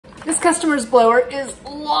This customer's blower is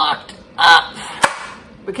locked up.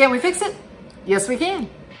 But can we fix it? Yes, we can.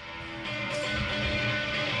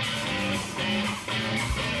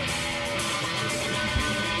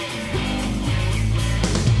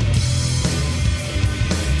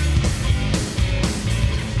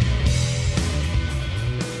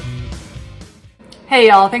 Hey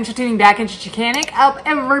y'all, thanks for tuning back into Chickanic. I hope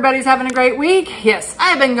everybody's having a great week. Yes,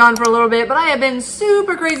 I have been gone for a little bit, but I have been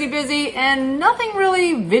super crazy busy and nothing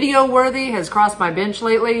really video worthy has crossed my bench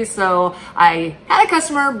lately. So I had a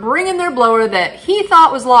customer bring in their blower that he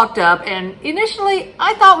thought was locked up, and initially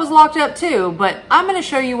I thought was locked up too, but I'm gonna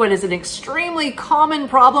show you what is an extremely common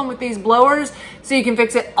problem with these blowers so you can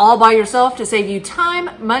fix it all by yourself to save you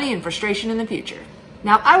time, money, and frustration in the future.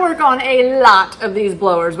 Now, I work on a lot of these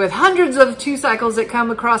blowers with hundreds of 2 cycles that come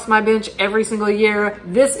across my bench every single year.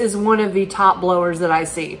 This is one of the top blowers that I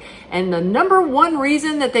see. And the number one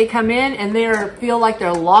reason that they come in and they feel like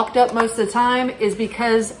they're locked up most of the time is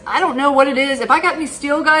because I don't know what it is. If I got any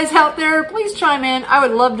Stihl guys out there, please chime in. I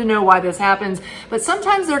would love to know why this happens. But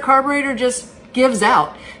sometimes their carburetor just gives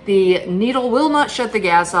out. The needle will not shut the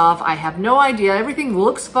gas off. I have no idea. Everything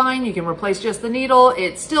looks fine. You can replace just the needle.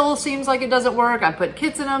 It still seems like it doesn't work. I put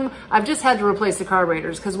kits in them. I've just had to replace the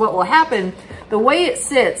carburetors because what will happen, the way it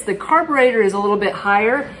sits, the carburetor is a little bit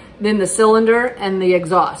higher than the cylinder and the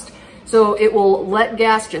exhaust. So it will let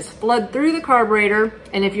gas just flood through the carburetor,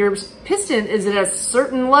 and if your piston is at a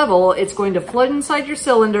certain level, it's going to flood inside your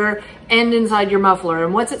cylinder and inside your muffler.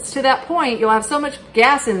 And once it's to that point, you'll have so much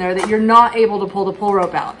gas in there that you're not able to pull the pull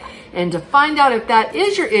rope out. And to find out if that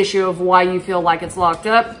is your issue of why you feel like it's locked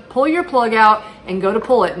up, pull your plug out and go to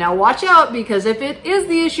pull it. Now watch out, because if it is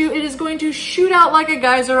the issue, it is going to shoot out like a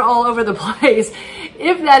geyser all over the place.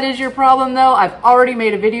 If that is your problem though, I've already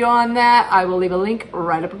made a video on that. I will leave a link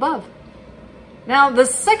right up above. Now, the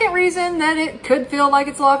second reason that it could feel like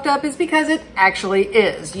it's locked up is because it actually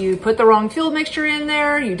is. You put the wrong fuel mixture in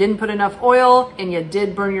there, you didn't put enough oil, and you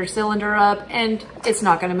did burn your cylinder up, and it's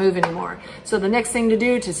not going to move anymore. So the next thing to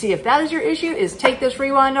do to see if that is your issue is take this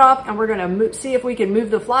rewind off, and we're going to see if we can move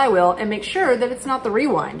the flywheel and make sure that it's not the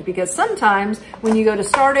rewind. Because sometimes when you go to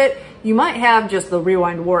start it, you might have just the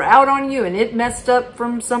rewind wore out on you and it messed up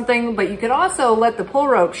from something, but you could also let the pull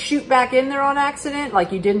rope shoot back in there on accident,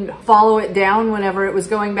 like you didn't follow it down whenever it was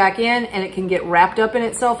going back in, and it can get wrapped up in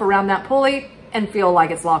itself around that pulley and feel like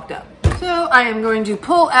it's locked up. So I am going to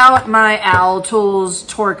pull out my Owl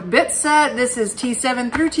Torx bit set. This is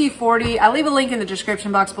T7 through T40. I leave a link in the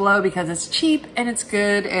description box below because it's cheap and it's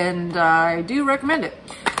good, and I do recommend it.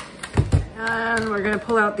 And we're going to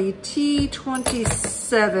pull out the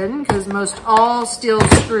T27 because most all Stihl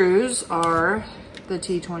screws are the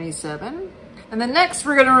T27. And then next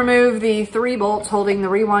we're going to remove the 3 bolts holding the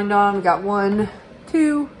rewind on. We've got 1,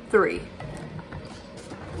 2, 3.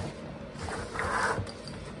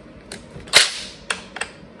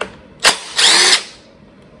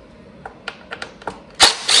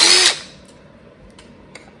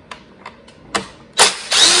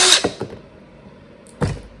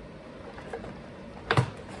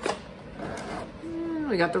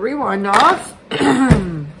 We got the rewind off, but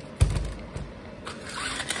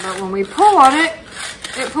when we pull on it,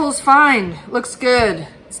 it pulls fine, looks good.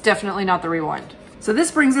 It's definitely not the rewind. So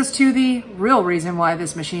this brings us to the real reason why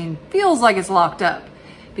this machine feels like it's locked up.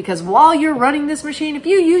 Because while you're running this machine, if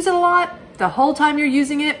you use it a lot, the whole time you're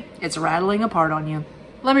using it, it's rattling apart on you.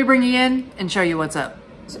 Let me bring you in and show you what's up.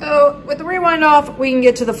 So with the rewind off, we can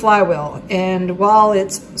get to the flywheel, and while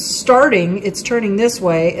it's starting, it's turning this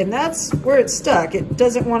way, and that's where it's stuck. It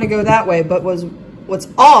doesn't want to go that way, but what's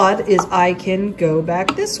odd is I can go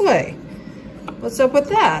back this way. What's up with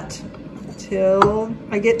that? Till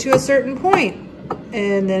I get to a certain point,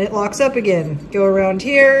 and then it locks up again. Go around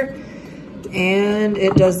here, and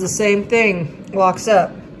it does the same thing, locks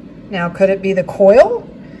up. Now, could it be the coil?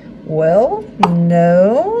 Well,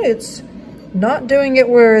 no, it's not doing it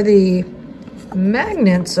where the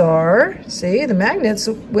magnets are. See, the magnets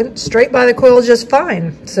went straight by the coil just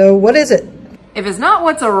fine. So what is it? If it's not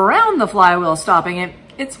what's around the flywheel stopping it,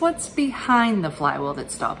 it's what's behind the flywheel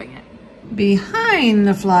that's stopping it. Behind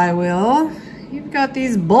the flywheel, you've got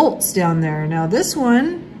these bolts down there. Now this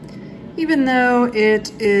one, even though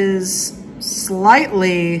it is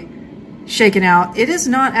slightly shaken out, it is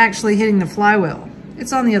not actually hitting the flywheel.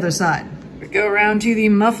 It's on the other side. Go around to the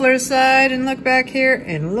muffler side and look back here,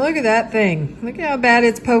 and look at that thing. Look at how bad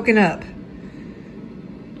it's poking up.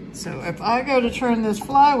 So if I go to turn this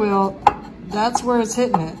flywheel, that's where it's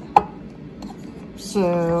hitting it.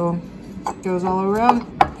 So it goes all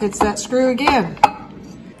around, hits that screw again.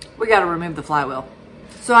 We got to remove the flywheel.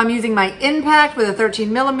 So I'm using my impact with a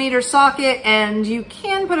 13mm socket, and you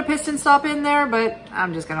can put a piston stop in there, but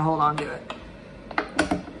I'm just gonna hold on to it.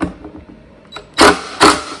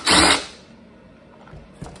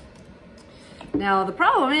 Now the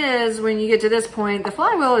problem is when you get to this point, the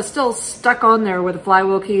flywheel is still stuck on there with the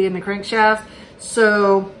flywheel key and the crankshaft.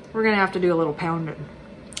 So we're gonna have to do a little pounding.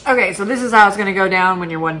 Okay, so this is how it's gonna go down when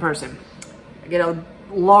you're one person. I get a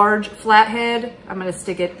large flathead. I'm gonna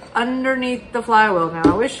stick it underneath the flywheel.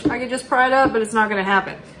 Now I wish I could just pry it up, but it's not gonna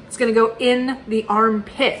happen. It's gonna go in the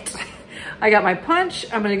armpit. I got my punch.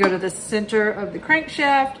 I'm gonna go to the center of the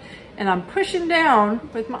crankshaft and I'm pushing down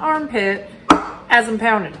with my armpit as I'm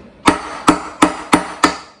pounding.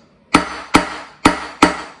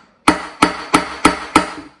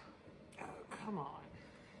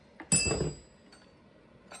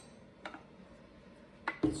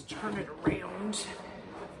 Let's turn it around.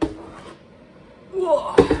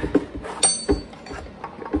 Whoa.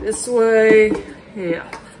 This way,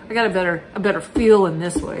 yeah. I got a better feel in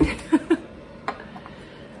this way.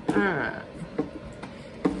 All right.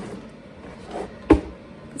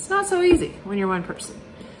 It's not so easy when you're one person.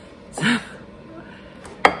 So.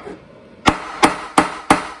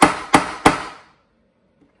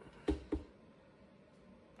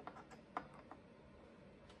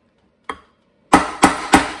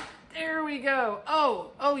 There we go.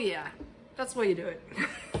 Oh yeah. That's the way you do it.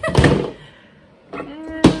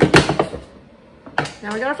 And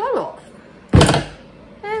now we got our flywheel off.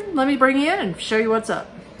 And let me bring you in and show you what's up.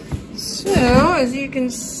 So as you can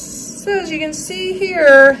see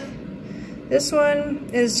here, this one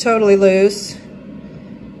is totally loose.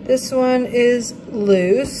 This one is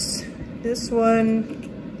loose. This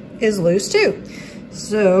one is loose too.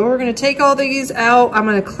 So we're gonna take all these out. I'm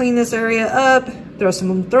gonna clean this area up, throw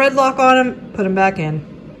some thread lock on them, put them back in.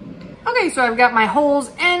 Okay, so I've got my holes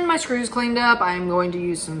and my screws cleaned up. I'm going to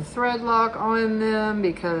use some thread lock on them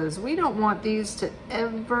because we don't want these to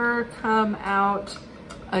ever come out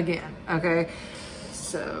again, okay?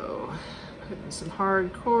 So putting some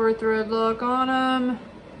hardcore thread lock on them.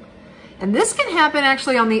 And this can happen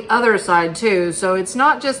actually on the other side too. So it's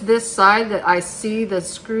not just this side that I see the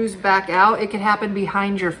screws back out. It can happen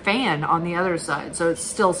behind your fan on the other side. So it's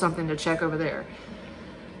still something to check over there.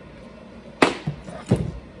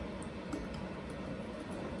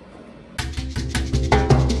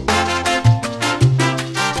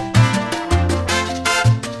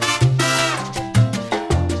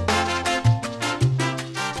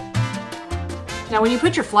 Now, when you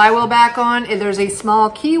put your flywheel back on, there's a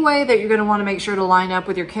small keyway that you're going to want to make sure to line up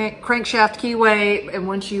with your crankshaft keyway. And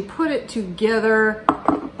once you put it together,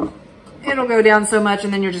 it'll go down so much,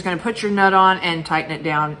 and then you're just going to put your nut on and tighten it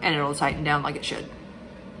down, and it'll tighten down like it should.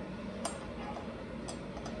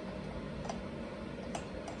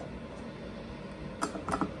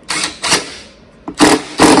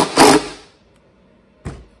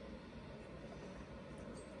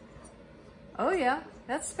 Oh yeah,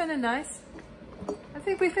 that's spinning nice. I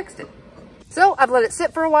think we fixed it. So I've let it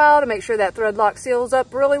sit for a while to make sure that thread lock seals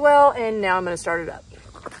up really well, and now I'm going to start it up.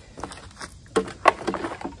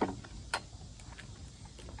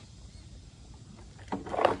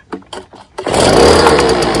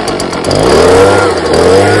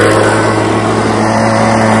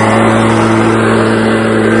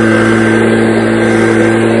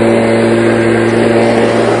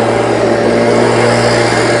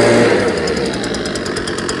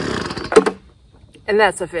 And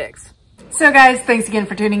that's a fix. So guys, thanks again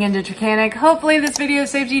for tuning into Chickanic. Hopefully this video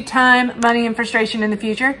saves you time, money, and frustration in the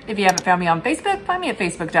future. If you haven't found me on Facebook, find me at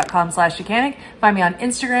facebook.com/Chickanic. Find me on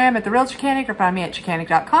Instagram at TheRealChickanic, or find me at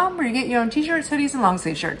Chickanic.com, where you get your own t-shirts, hoodies, and long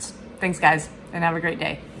sleeve shirts. Thanks guys, and have a great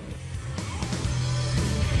day.